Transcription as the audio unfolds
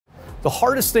The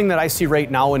hardest thing that I see right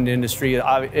now in the industry,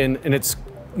 and it's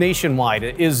nationwide,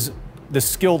 is the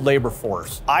skilled labor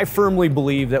force. I firmly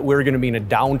believe that we're going to be in a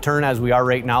downturn as we are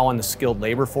right now on the skilled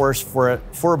labor force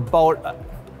for about,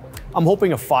 I'm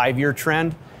hoping, a 5-year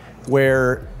trend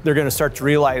where they're going to start to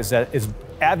realize that it's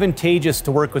advantageous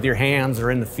to work with your hands or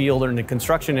in the field or in the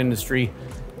construction industry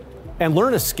and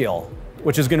learn a skill,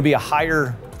 which is going to be a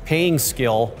higher paying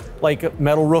skill, like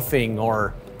metal roofing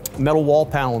or metal wall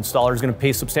panel installer is going to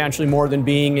pay substantially more than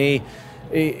being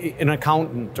an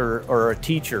accountant or a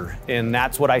teacher. And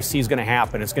that's what I see is going to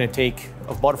happen. It's going to take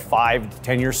about a 5 to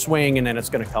 10 year swing, and then it's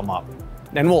going to come up.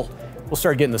 Then we'll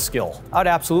start getting the skill. I'd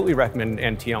absolutely recommend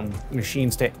NTM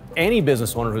machines to any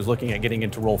business owner who's looking at getting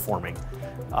into roll forming.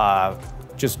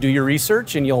 Just do your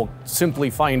research and you'll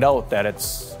simply find out that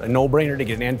it's a no-brainer to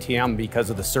get an NTM because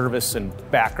of the service and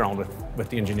background with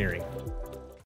the engineering.